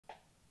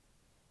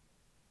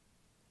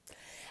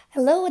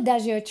Hello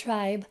Adagio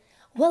tribe,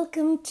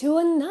 welcome to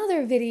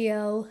another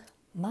video.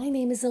 My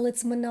name is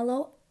Elitz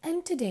Manolo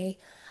and today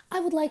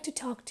I would like to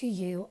talk to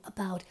you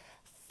about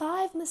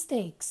 5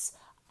 mistakes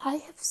I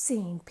have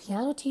seen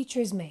piano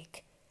teachers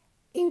make,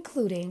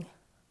 including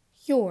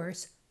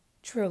yours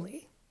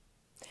truly.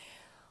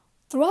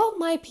 Throughout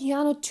my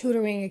piano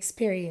tutoring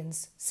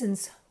experience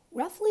since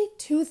roughly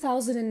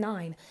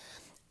 2009,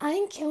 I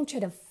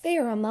encountered a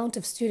fair amount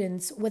of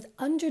students with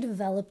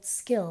underdeveloped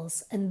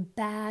skills and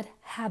bad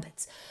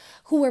habits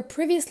who were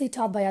previously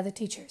taught by other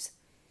teachers.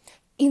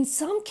 In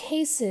some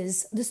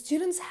cases, the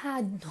students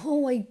had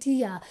no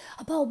idea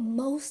about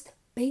most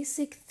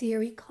basic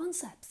theory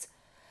concepts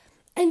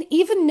and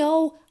even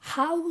know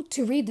how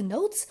to read the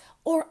notes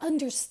or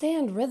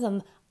understand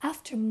rhythm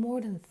after more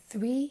than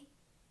 3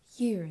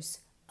 years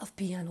of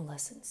piano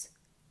lessons.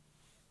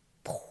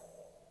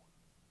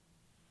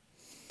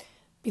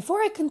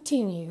 Before I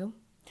continue,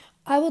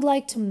 I would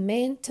like to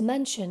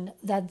mention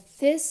that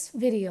this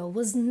video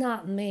was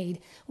not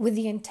made with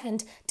the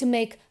intent to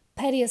make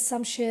petty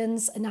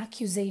assumptions and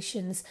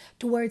accusations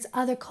towards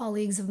other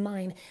colleagues of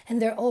mine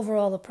and their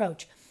overall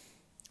approach.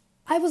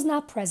 I was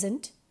not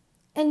present,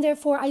 and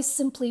therefore I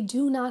simply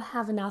do not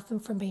have enough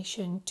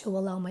information to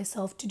allow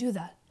myself to do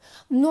that,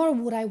 nor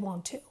would I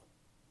want to.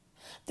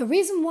 The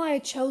reason why I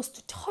chose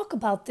to talk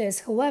about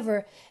this,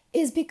 however,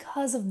 is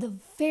because of the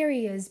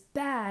various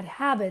bad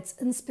habits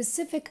and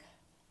specific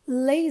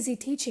lazy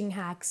teaching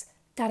hacks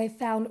that I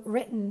found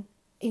written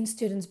in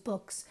students'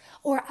 books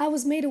or I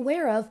was made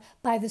aware of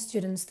by the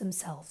students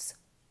themselves.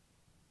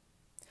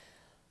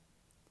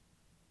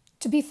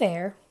 To be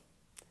fair,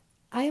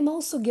 I am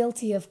also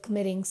guilty of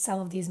committing some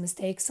of these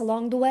mistakes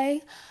along the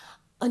way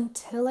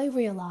until I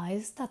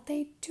realized that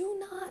they do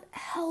not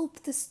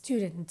help the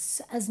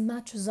students as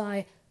much as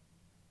I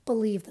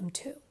believe them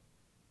to.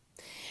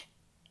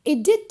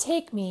 It did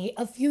take me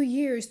a few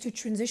years to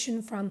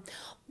transition from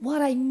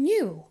what I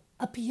knew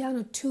a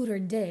piano tutor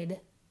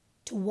did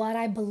to what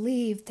I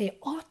believed they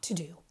ought to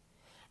do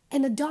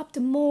and adopt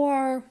a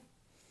more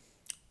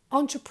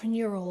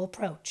entrepreneurial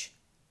approach.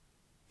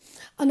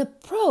 An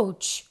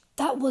approach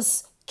that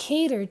was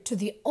catered to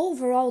the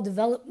overall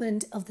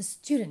development of the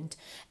student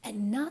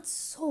and not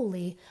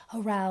solely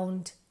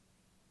around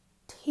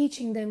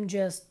teaching them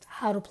just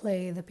how to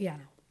play the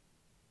piano.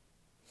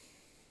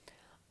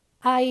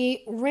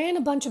 I ran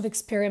a bunch of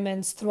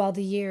experiments throughout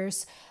the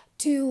years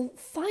to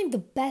find the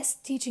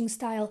best teaching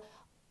style,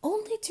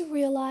 only to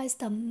realize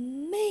that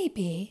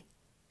maybe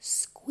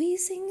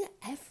squeezing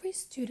every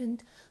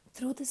student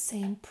through the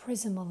same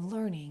prism of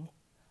learning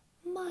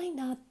might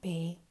not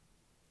be,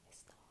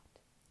 is not,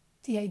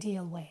 the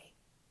ideal way.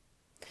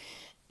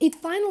 It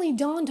finally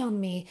dawned on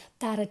me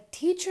that a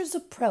teacher's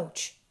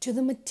approach to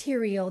the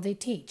material they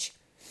teach,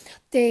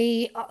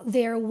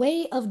 their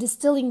way of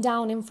distilling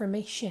down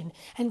information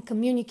and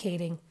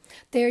communicating,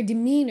 their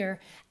demeanor,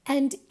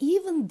 and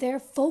even their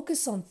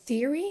focus on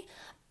theory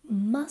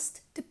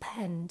must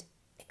depend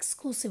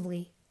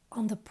exclusively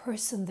on the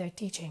person they're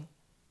teaching.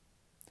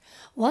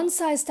 Once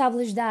I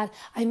established that,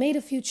 I made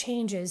a few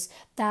changes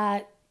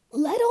that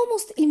led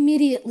almost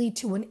immediately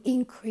to an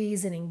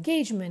increase in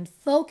engagement,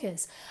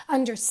 focus,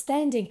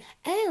 understanding,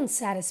 and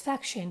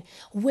satisfaction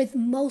with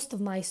most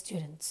of my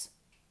students.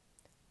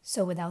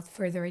 So without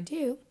further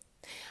ado,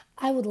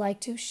 I would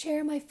like to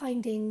share my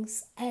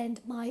findings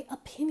and my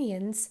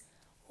opinions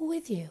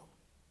with you.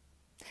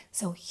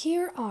 So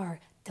here are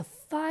the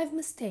 5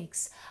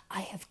 mistakes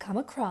I have come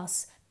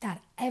across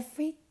that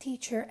every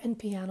teacher and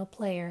piano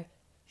player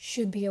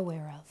should be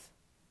aware of.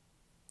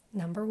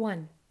 Number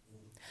 1,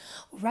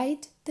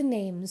 write the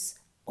names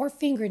or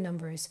finger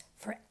numbers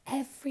for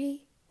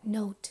every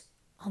note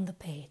on the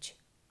page.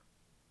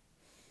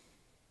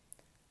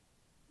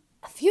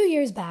 A few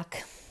years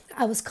back,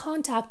 I was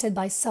contacted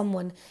by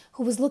someone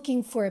who was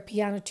looking for a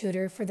piano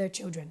tutor for their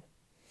children.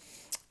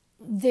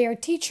 Their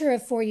teacher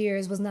of 4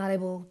 years was not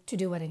able to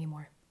do it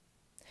anymore.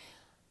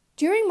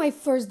 During my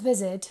first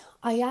visit,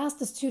 I asked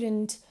the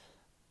student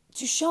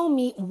to show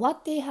me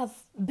what they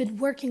have been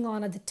working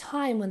on at the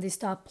time when they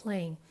stopped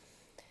playing.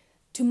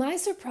 To my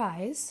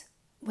surprise,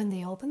 when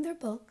they opened their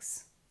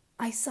books,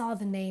 I saw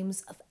the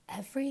names of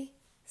every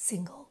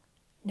single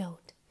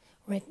note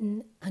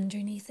written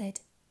underneath it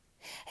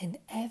and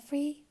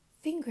every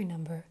finger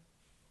number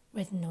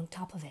written on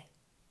top of it.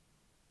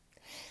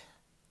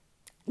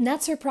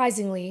 Not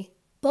surprisingly,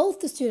 both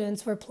the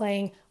students were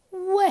playing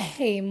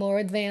way more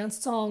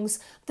advanced songs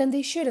than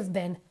they should have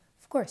been.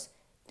 Of course,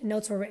 the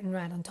notes were written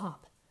right on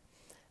top.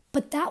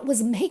 But that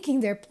was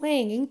making their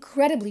playing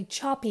incredibly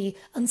choppy,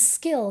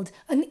 unskilled,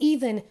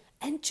 uneven,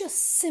 and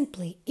just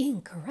simply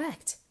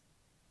incorrect.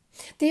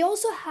 They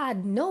also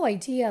had no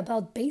idea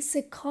about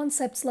basic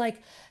concepts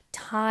like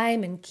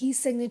time and key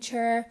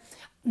signature,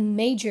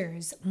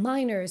 majors,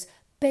 minors,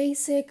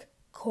 basic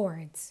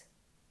chords.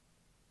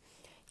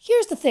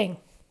 Here's the thing.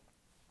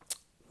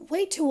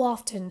 Way too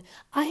often,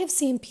 I have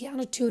seen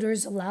piano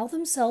tutors allow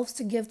themselves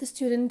to give the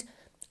student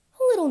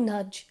a little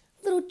nudge,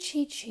 little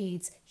cheat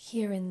sheets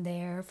here and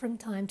there from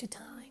time to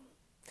time.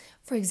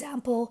 For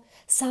example,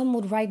 some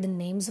would write the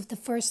names of the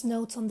first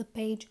notes on the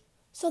page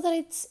so that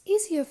it's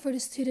easier for the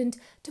student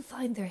to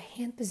find their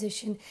hand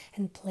position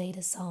and play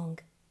the song.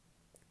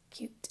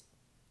 Cute.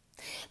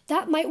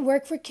 That might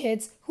work for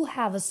kids who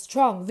have a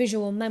strong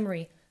visual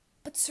memory,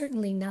 but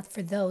certainly not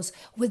for those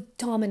with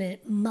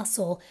dominant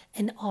muscle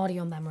and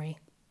audio memory.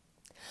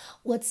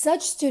 What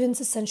such students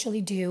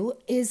essentially do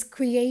is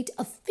create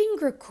a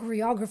finger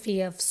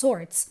choreography of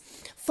sorts,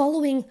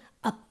 following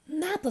a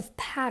map of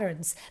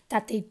patterns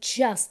that they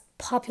just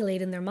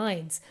populate in their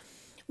minds.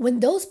 When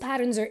those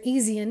patterns are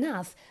easy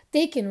enough,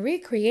 they can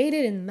recreate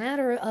it in a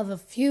matter of a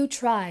few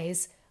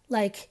tries,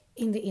 like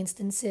in the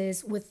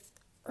instances with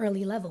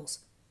early levels.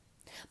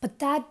 But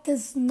that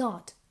does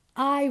not,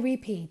 I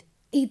repeat,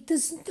 it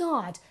does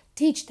not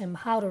teach them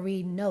how to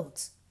read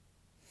notes.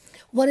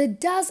 What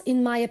it does,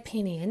 in my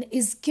opinion,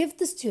 is give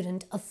the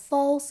student a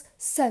false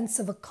sense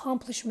of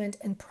accomplishment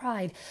and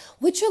pride,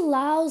 which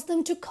allows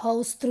them to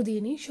coast through the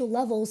initial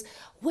levels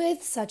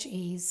with such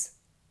ease.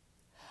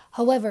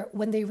 However,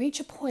 when they reach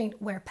a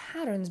point where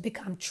patterns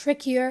become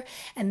trickier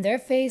and they're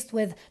faced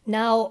with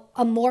now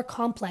a more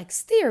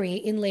complex theory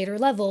in later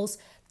levels,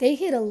 they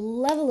hit a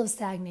level of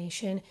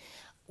stagnation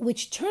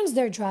which turns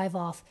their drive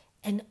off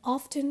and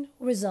often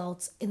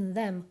results in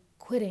them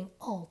quitting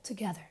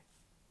altogether.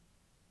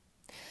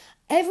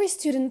 Every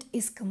student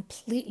is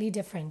completely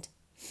different,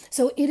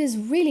 so it is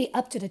really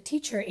up to the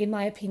teacher, in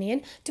my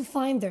opinion, to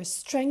find their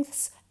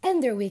strengths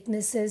and their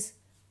weaknesses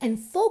and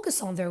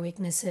focus on their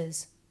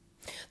weaknesses.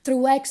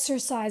 Through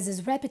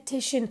exercises,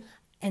 repetition,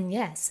 and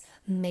yes,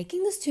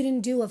 making the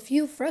student do a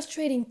few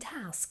frustrating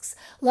tasks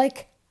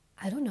like,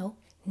 I don't know,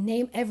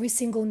 name every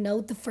single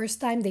note the first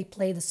time they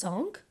play the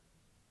song.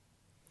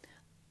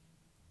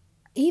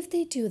 If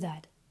they do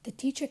that, the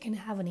teacher can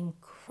have an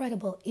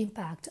incredible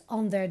impact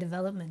on their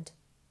development.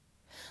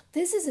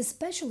 This is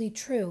especially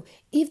true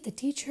if the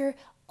teacher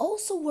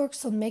also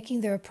works on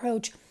making their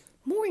approach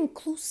more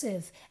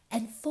inclusive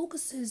and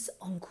focuses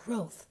on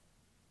growth.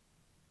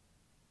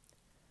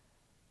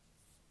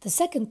 The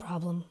second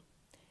problem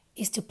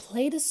is to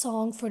play the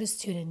song for the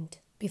student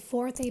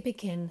before they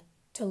begin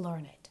to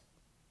learn it.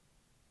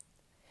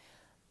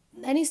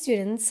 Many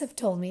students have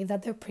told me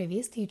that their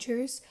previous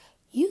teachers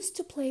used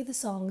to play the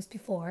songs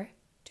before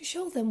to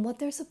show them what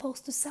they're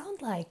supposed to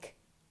sound like.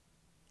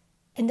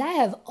 And I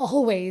have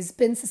always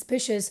been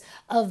suspicious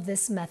of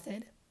this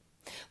method,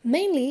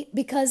 mainly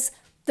because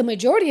the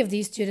majority of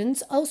these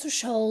students also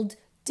showed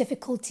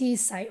difficulty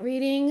sight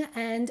reading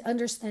and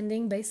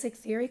understanding basic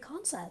theory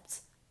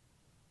concepts.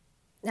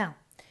 Now,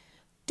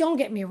 don't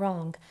get me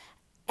wrong,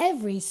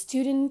 every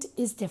student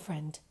is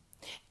different.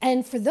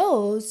 And for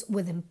those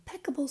with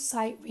impeccable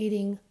sight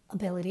reading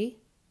ability,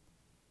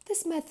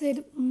 this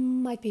method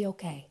might be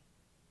okay.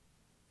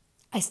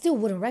 I still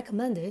wouldn't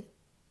recommend it,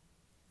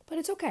 but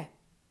it's okay.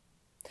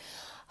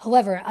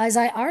 However, as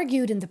I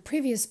argued in the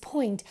previous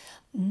point,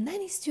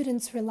 many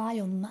students rely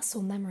on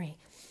muscle memory.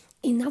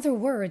 In other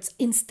words,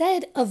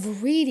 instead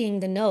of reading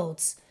the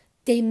notes,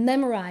 they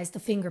memorize the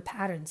finger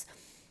patterns.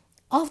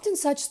 Often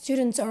such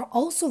students are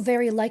also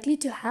very likely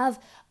to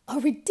have a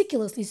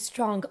ridiculously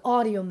strong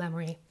audio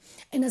memory.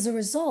 And as a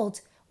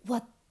result,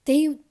 what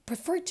they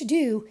prefer to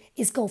do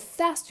is go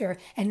faster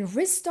and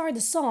restart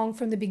the song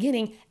from the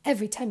beginning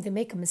every time they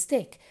make a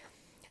mistake.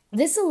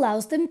 This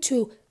allows them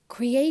to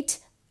create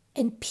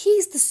and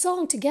piece the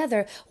song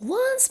together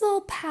one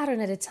small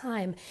pattern at a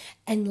time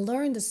and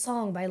learn the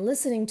song by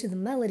listening to the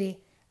melody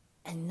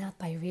and not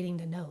by reading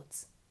the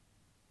notes.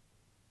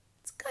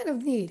 It's kind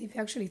of neat if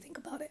you actually think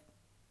about it.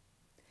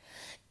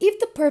 If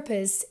the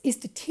purpose is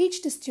to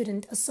teach the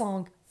student a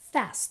song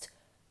fast,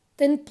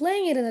 then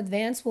playing it in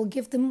advance will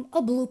give them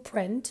a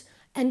blueprint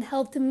and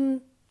help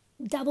them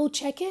double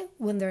check it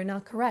when they're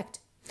not correct.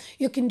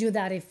 You can do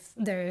that if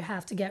they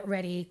have to get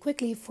ready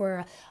quickly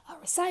for a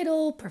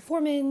recital,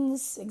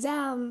 performance,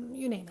 exam,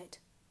 you name it.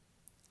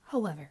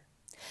 However,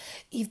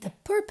 if the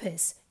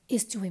purpose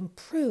is to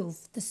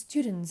improve the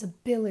student's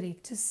ability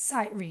to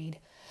sight read,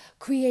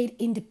 create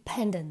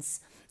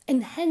independence,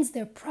 enhance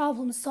their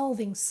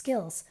problem-solving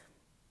skills,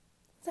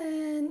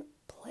 then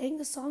playing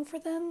the song for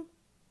them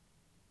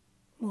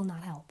will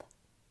not help.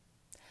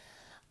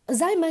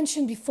 As I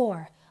mentioned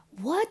before,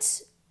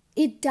 what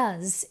it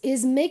does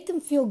is make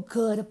them feel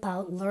good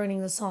about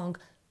learning the song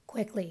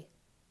quickly.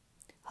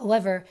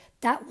 However,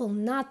 that will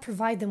not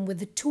provide them with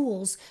the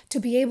tools to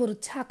be able to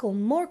tackle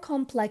more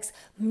complex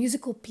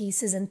musical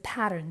pieces and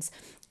patterns,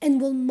 and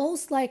will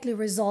most likely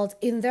result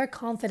in their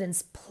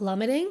confidence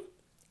plummeting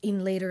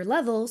in later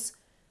levels,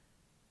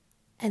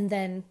 and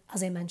then,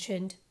 as I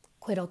mentioned,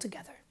 quit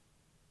altogether.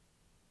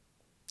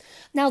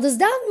 Now, does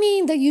that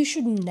mean that you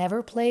should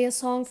never play a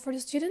song for the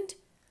student?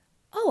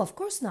 Oh, of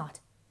course not.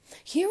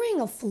 Hearing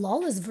a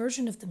flawless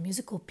version of the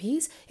musical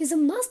piece is a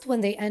must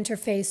when they enter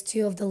phase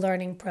 2 of the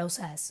learning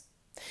process.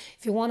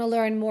 If you want to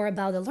learn more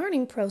about the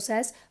learning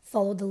process,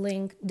 follow the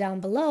link down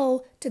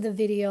below to the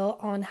video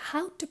on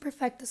how to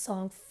perfect the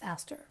song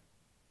faster.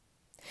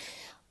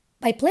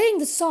 By playing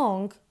the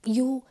song,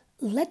 you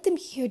let them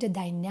hear the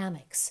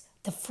dynamics,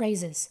 the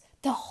phrases,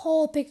 the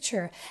whole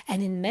picture,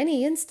 and in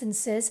many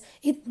instances,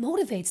 it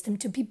motivates them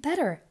to be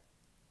better.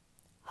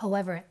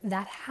 However,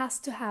 that has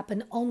to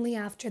happen only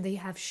after they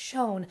have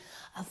shown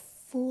a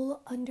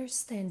full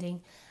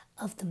understanding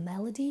of the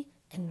melody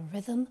and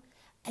rhythm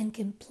and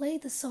can play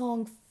the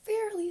song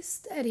fairly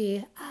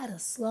steady at a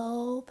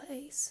slow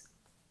pace.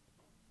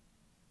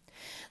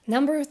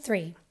 Number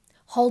 3,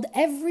 hold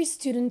every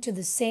student to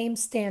the same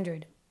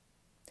standard.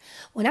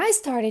 When I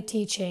started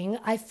teaching,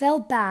 I fell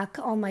back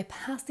on my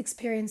past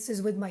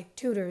experiences with my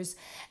tutors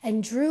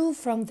and drew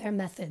from their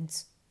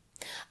methods.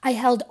 I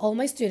held all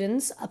my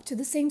students up to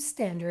the same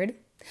standard.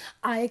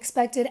 I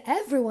expected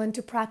everyone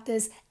to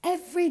practice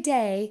every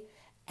day,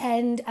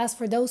 and as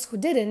for those who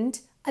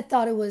didn't, I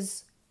thought it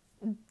was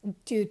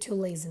due to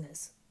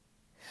laziness.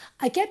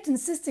 I kept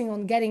insisting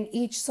on getting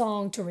each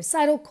song to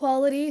recital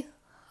quality,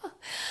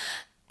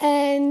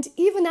 and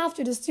even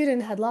after the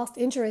student had lost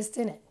interest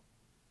in it,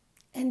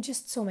 and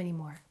just so many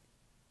more.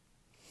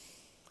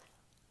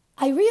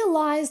 I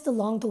realized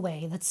along the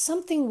way that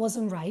something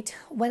wasn't right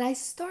when I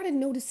started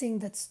noticing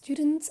that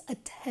students'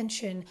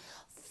 attention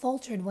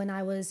faltered when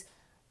I was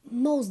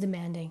most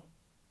demanding.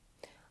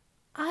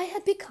 I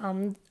had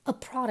become a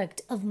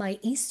product of my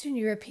Eastern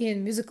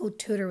European musical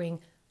tutoring,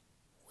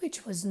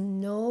 which was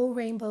no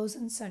rainbows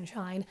and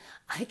sunshine,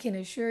 I can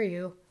assure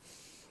you.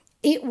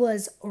 It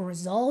was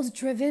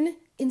results-driven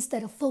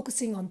instead of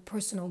focusing on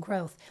personal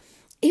growth.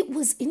 It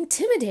was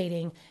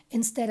intimidating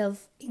instead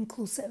of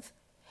inclusive.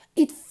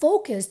 It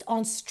focused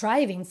on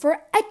striving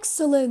for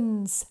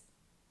excellence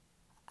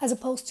as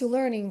opposed to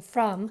learning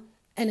from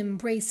and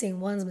embracing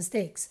one's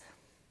mistakes.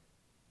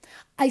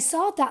 I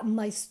saw that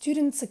my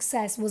students'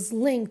 success was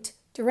linked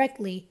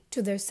directly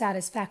to their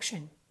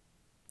satisfaction.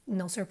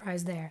 No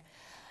surprise there.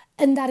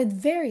 And that it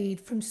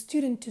varied from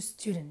student to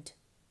student.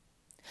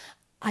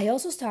 I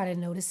also started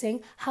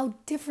noticing how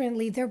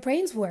differently their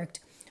brains worked,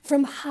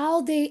 from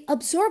how they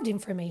absorbed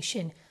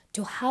information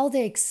to how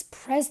they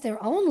expressed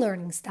their own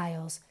learning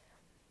styles.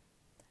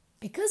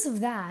 Because of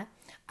that,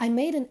 I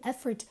made an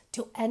effort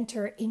to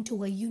enter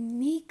into a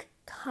unique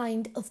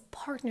kind of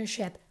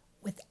partnership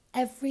with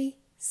every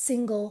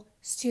single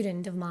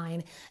student of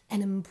mine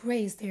and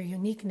embrace their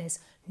uniqueness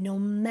no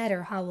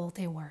matter how old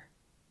they were.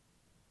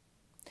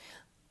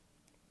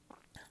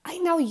 I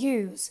now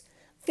use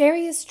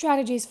various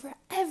strategies for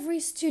every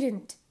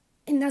student,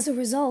 and as a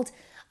result,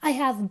 I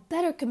have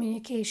better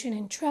communication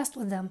and trust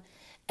with them,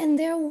 and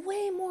they're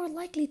way more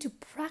likely to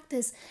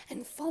practice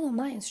and follow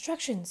my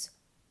instructions.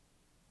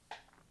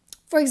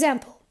 For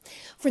example,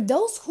 for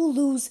those who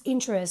lose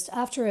interest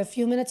after a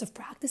few minutes of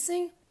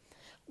practicing,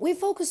 we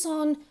focus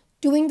on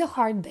doing the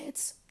hard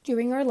bits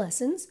during our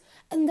lessons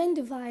and then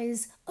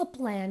devise a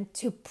plan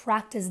to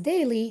practice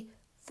daily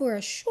for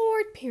a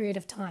short period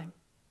of time.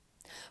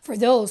 For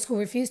those who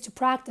refuse to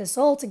practice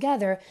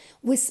altogether,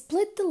 we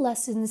split the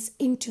lessons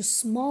into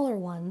smaller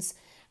ones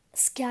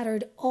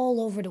scattered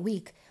all over the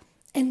week,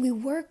 and we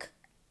work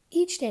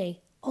each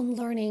day on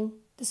learning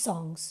the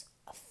songs,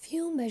 a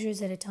few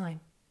measures at a time.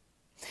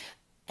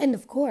 And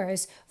of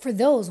course, for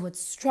those with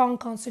strong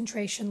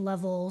concentration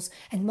levels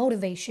and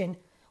motivation,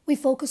 we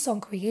focus on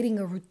creating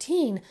a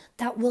routine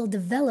that will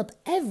develop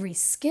every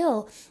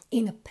skill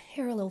in a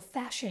parallel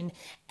fashion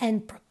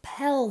and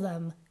propel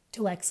them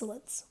to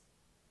excellence.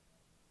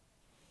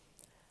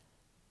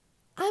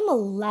 I'm a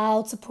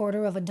loud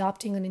supporter of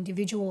adopting an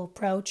individual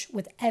approach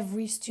with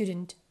every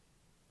student.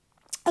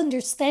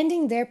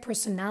 Understanding their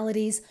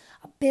personalities,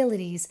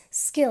 abilities,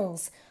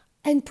 skills,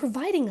 and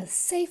providing a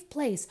safe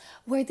place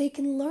where they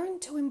can learn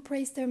to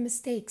embrace their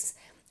mistakes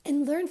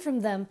and learn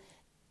from them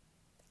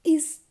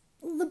is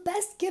the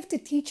best gift a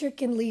teacher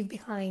can leave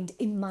behind,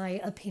 in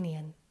my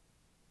opinion.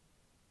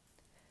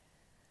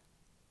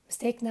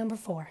 Mistake number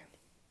 4,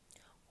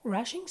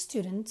 rushing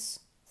students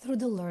through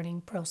the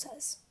learning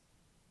process.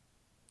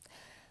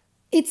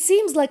 It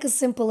seems like a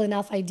simple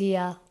enough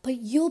idea, but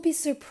you'll be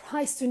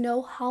surprised to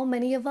know how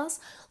many of us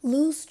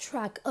lose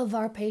track of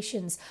our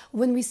patience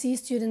when we see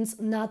students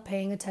not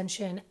paying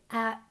attention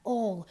at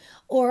all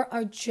or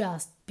are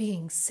just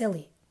being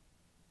silly.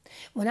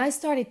 When I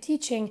started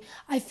teaching,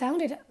 I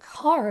found it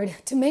hard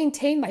to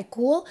maintain my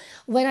cool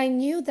when I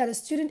knew that a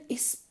student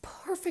is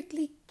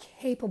perfectly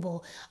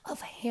capable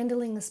of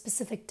handling a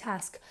specific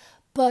task,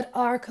 but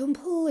are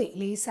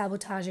completely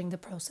sabotaging the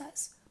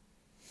process.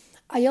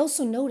 I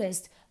also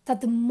noticed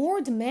that the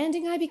more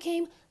demanding I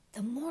became,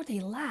 the more they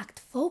lacked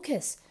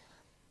focus.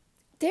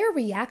 Their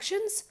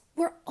reactions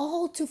were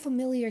all too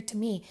familiar to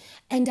me,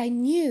 and I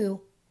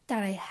knew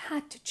that I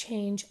had to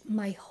change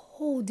my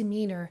whole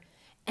demeanor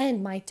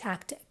and my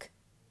tactic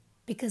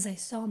because I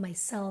saw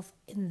myself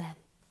in them.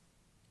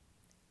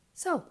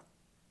 So,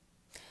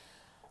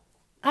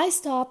 I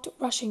stopped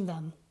rushing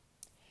them.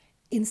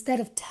 Instead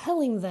of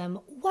telling them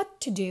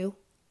what to do,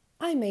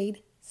 I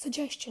made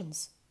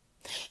suggestions.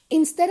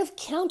 Instead of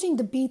counting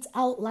the beats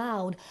out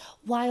loud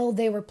while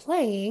they were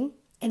playing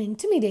and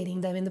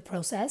intimidating them in the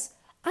process,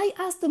 I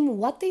asked them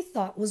what they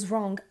thought was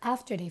wrong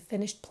after they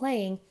finished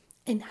playing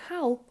and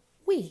how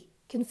we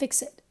can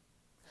fix it.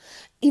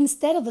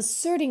 Instead of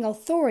asserting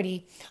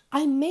authority,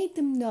 I made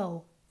them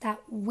know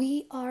that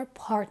we are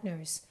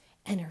partners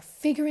and are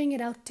figuring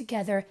it out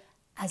together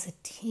as a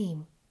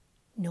team,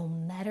 no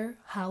matter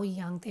how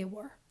young they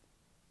were.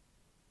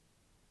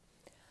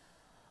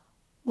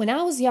 When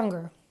I was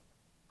younger,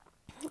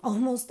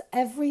 almost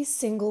every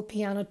single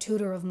piano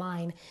tutor of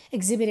mine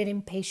exhibited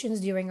impatience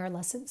during our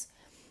lessons.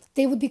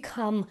 They would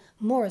become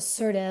more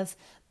assertive,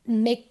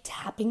 make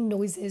tapping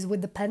noises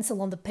with the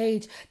pencil on the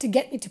page to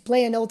get me to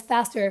play a note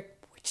faster,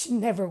 which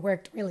never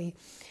worked really.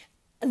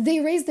 They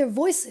raised their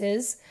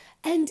voices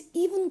and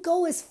even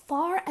go as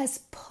far as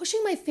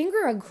pushing my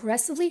finger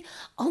aggressively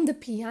on the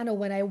piano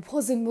when I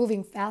wasn't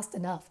moving fast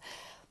enough.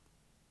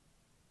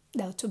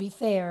 Now, to be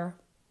fair,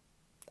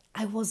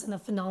 I wasn't a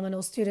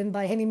phenomenal student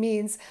by any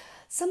means,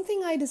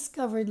 something I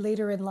discovered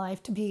later in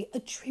life to be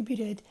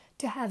attributed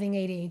to having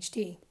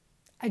ADHD.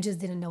 I just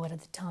didn't know it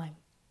at the time.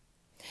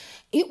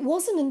 It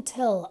wasn't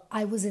until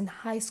I was in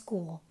high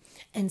school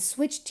and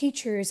switched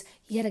teachers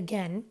yet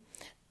again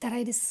that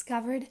I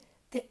discovered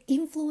the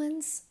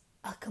influence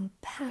a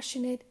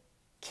compassionate,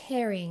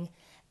 caring,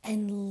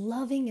 and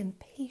loving and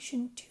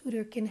patient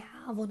tutor can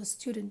have on a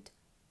student.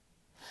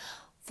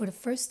 For the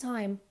first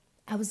time,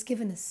 I was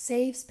given a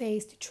safe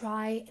space to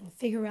try and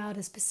figure out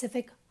a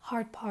specific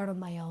hard part on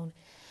my own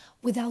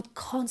without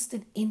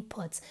constant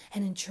inputs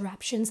and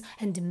interruptions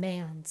and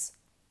demands.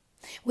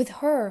 With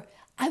her,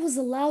 I was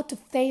allowed to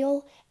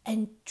fail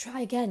and try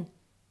again.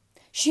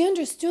 She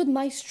understood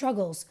my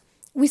struggles.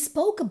 We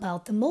spoke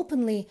about them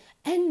openly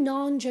and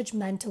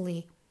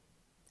non-judgmentally.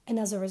 And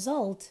as a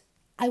result,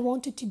 I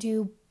wanted to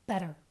do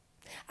better.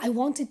 I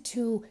wanted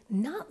to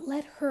not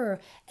let her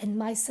and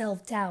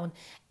myself down,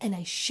 and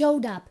I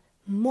showed up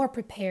more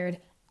prepared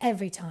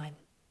every time.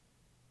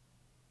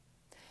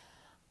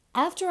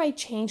 After I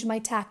changed my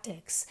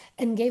tactics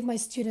and gave my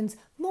students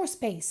more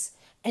space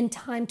and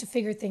time to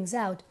figure things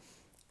out,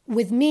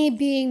 with me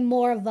being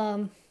more of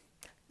a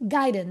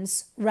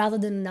guidance rather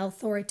than an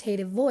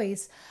authoritative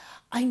voice,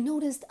 I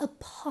noticed a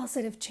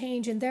positive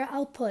change in their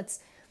outputs.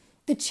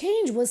 The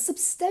change was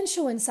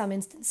substantial in some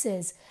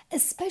instances,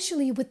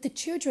 especially with the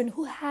children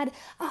who had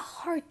a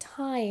hard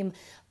time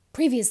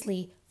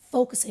previously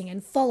focusing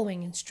and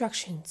following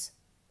instructions.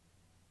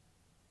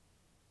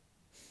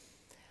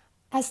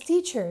 As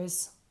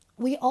teachers,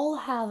 we all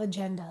have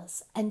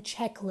agendas and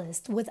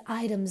checklists with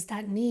items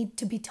that need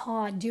to be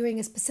taught during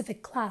a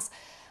specific class.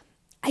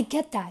 I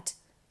get that.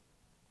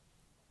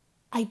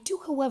 I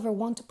do, however,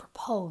 want to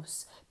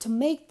propose to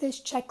make this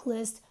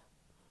checklist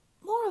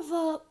more of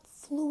a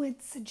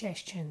fluid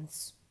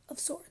suggestions of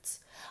sorts,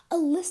 a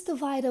list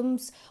of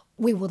items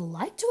we would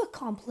like to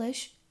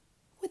accomplish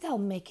without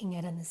making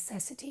it a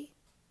necessity.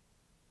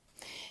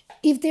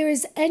 If there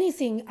is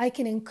anything I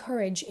can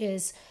encourage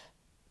is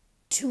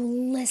to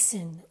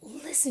listen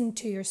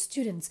to your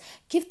students,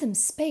 give them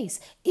space,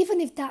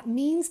 even if that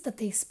means that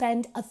they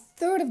spend a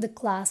third of the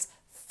class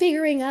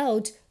figuring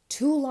out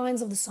 2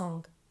 lines of the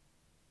song.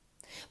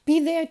 Be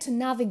there to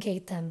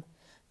navigate them,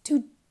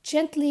 to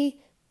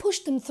gently push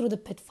them through the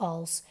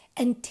pitfalls,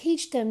 and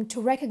teach them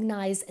to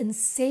recognize and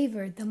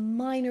savor the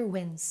minor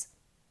wins.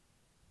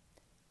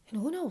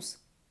 And who knows,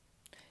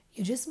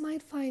 you just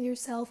might find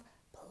yourself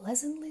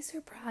pleasantly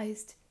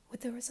surprised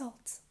with the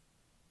results.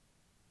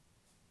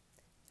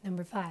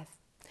 Number 5,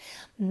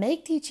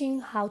 make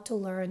teaching how to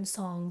learn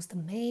songs the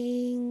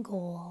main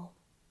goal.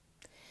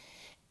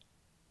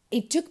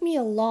 It took me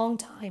a long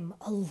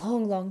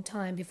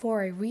time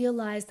before I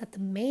realized that the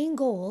main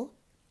goal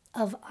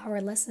of our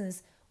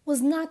lessons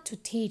was not to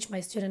teach my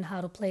student how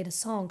to play the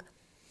song.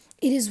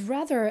 It is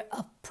rather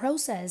a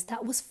process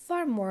that was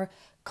far more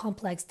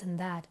complex than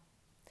that.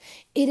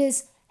 It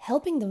is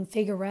helping them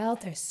figure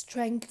out their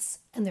strengths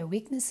and their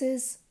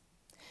weaknesses,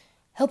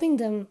 helping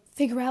them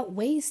figure out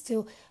ways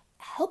to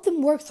help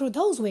them work through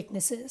those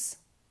weaknesses,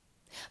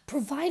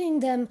 providing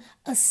them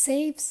a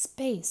safe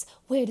space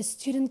where the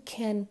student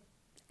can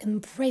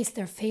embrace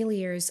their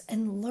failures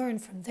and learn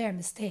from their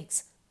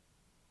mistakes,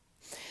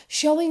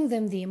 showing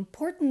them the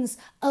importance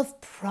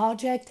of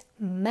project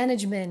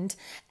management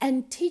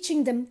and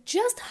teaching them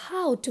just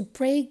how to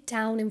break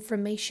down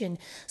information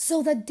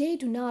so that they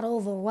do not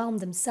overwhelm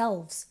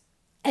themselves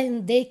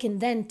and they can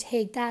then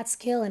take that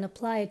skill and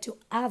apply it to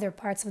other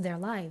parts of their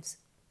lives.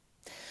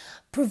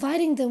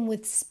 Providing them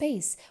with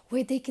space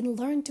where they can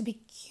learn to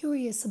be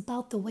curious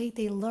about the way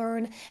they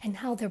learn and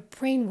how their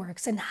brain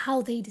works and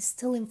how they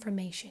distill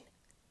information.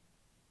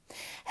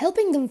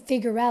 Helping them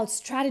figure out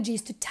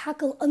strategies to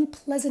tackle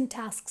unpleasant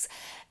tasks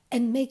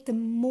and make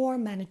them more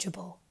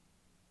manageable.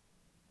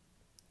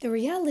 The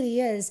reality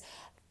is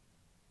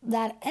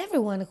that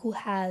everyone who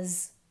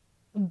has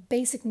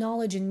basic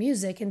knowledge in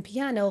music and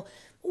piano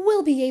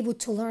will be able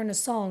to learn a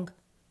song,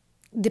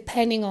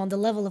 depending on the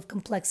level of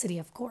complexity,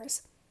 of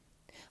course.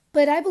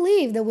 But I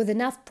believe that with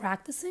enough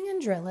practicing and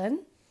drilling,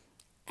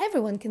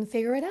 everyone can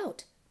figure it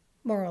out,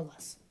 more or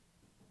less.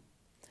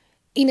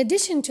 In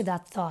addition to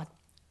that thought,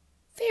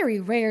 very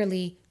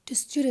rarely do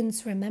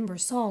students remember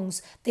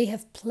songs they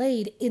have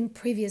played in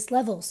previous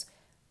levels.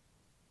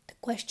 The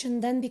question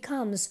then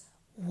becomes,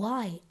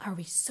 Why are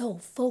we so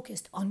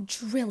focused on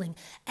drilling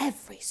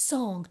every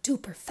song to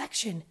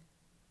perfection?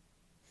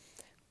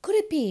 Could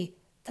it be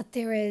that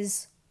there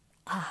is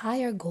a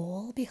higher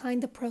goal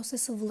behind the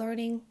process of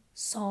learning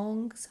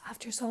songs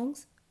after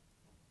songs?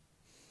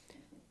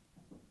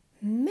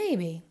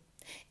 Maybe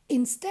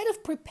instead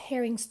of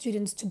preparing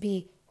students to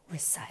be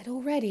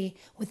recital ready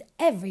with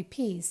every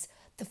piece,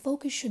 the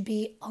focus should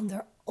be on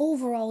their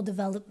overall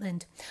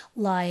development,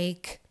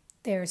 like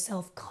their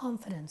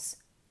self-confidence,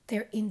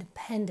 their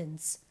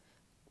independence,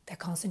 their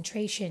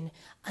concentration,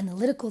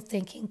 analytical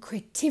thinking,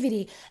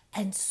 creativity,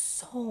 and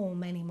so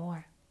many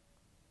more.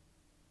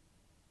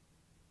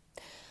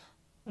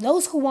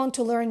 Those who want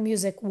to learn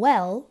music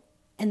well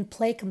and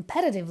play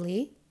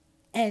competitively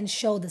and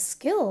show the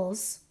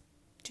skills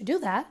to do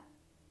that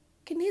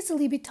can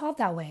easily be taught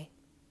that way.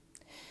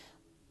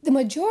 The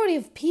majority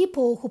of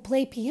people who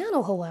play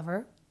piano,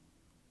 however,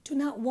 do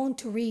not want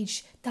to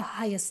reach the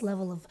highest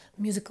level of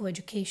musical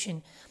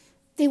education.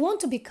 They want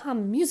to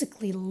become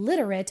musically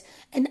literate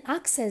and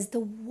access the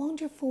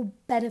wonderful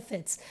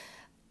benefits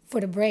for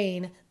the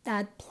brain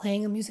that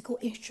playing a musical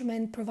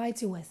instrument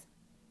provides you with.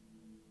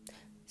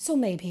 So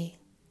maybe,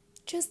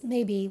 just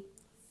maybe,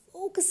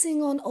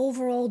 focusing on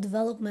overall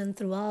development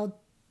throughout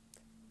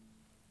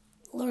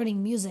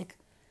learning music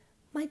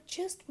might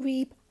just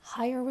reap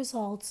higher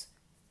results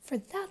for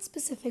that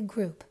specific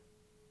group.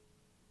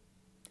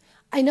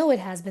 I know it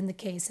has been the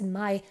case in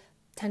my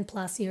 10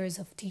 plus years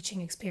of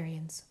teaching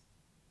experience.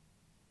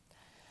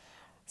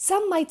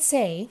 Some might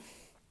say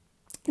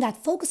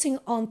that focusing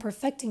on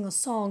perfecting a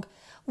song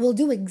will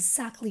do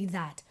exactly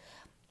that.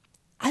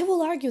 I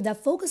will argue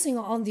that focusing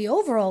on the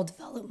overall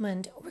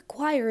development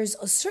requires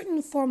a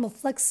certain form of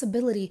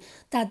flexibility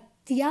that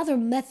the other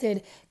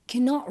method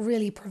cannot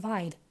really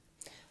provide.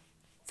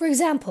 For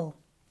example,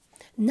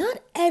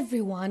 not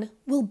everyone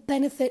will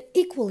benefit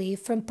equally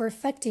from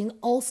perfecting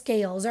all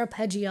scales,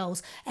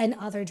 arpeggios, and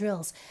other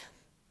drills.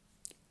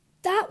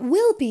 That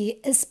will be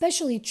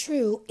especially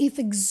true if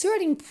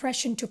exerting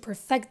pressure to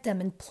perfect them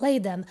and play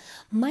them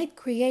might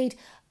create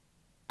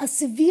a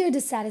severe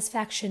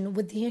dissatisfaction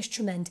with the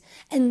instrument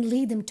and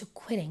lead them to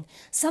quitting,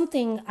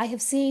 something I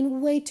have seen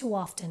way too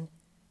often.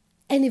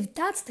 And if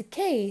that's the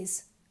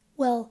case,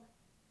 well,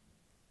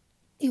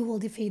 it will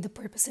defeat the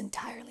purpose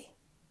entirely.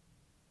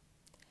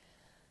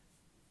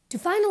 To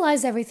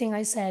finalize everything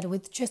I said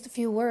with just a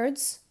few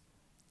words,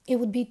 it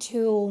would be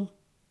to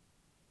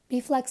be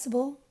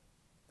flexible,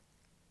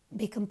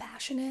 be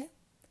compassionate,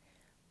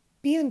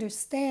 be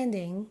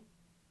understanding,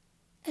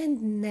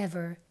 and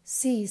never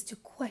cease to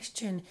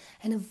question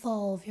and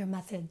evolve your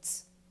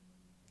methods.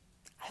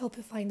 I hope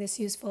you find this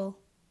useful.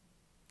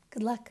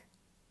 Good luck.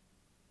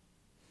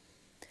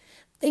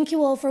 Thank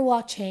you all for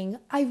watching.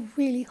 I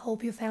really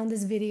hope you found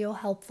this video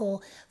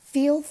helpful.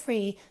 Feel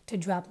free to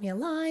drop me a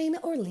line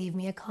or leave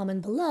me a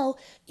comment below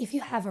if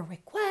you have a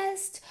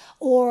request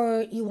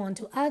or you want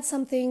to add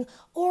something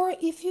or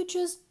if you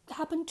just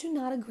happen to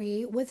not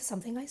agree with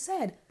something I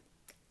said.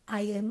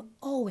 I am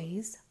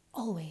always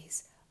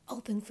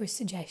open for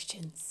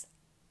suggestions.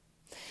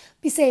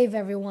 Be safe,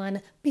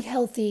 everyone. Be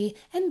healthy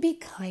and be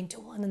kind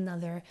to one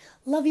another.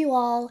 Love you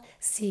all.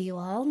 See you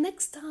all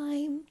next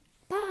time.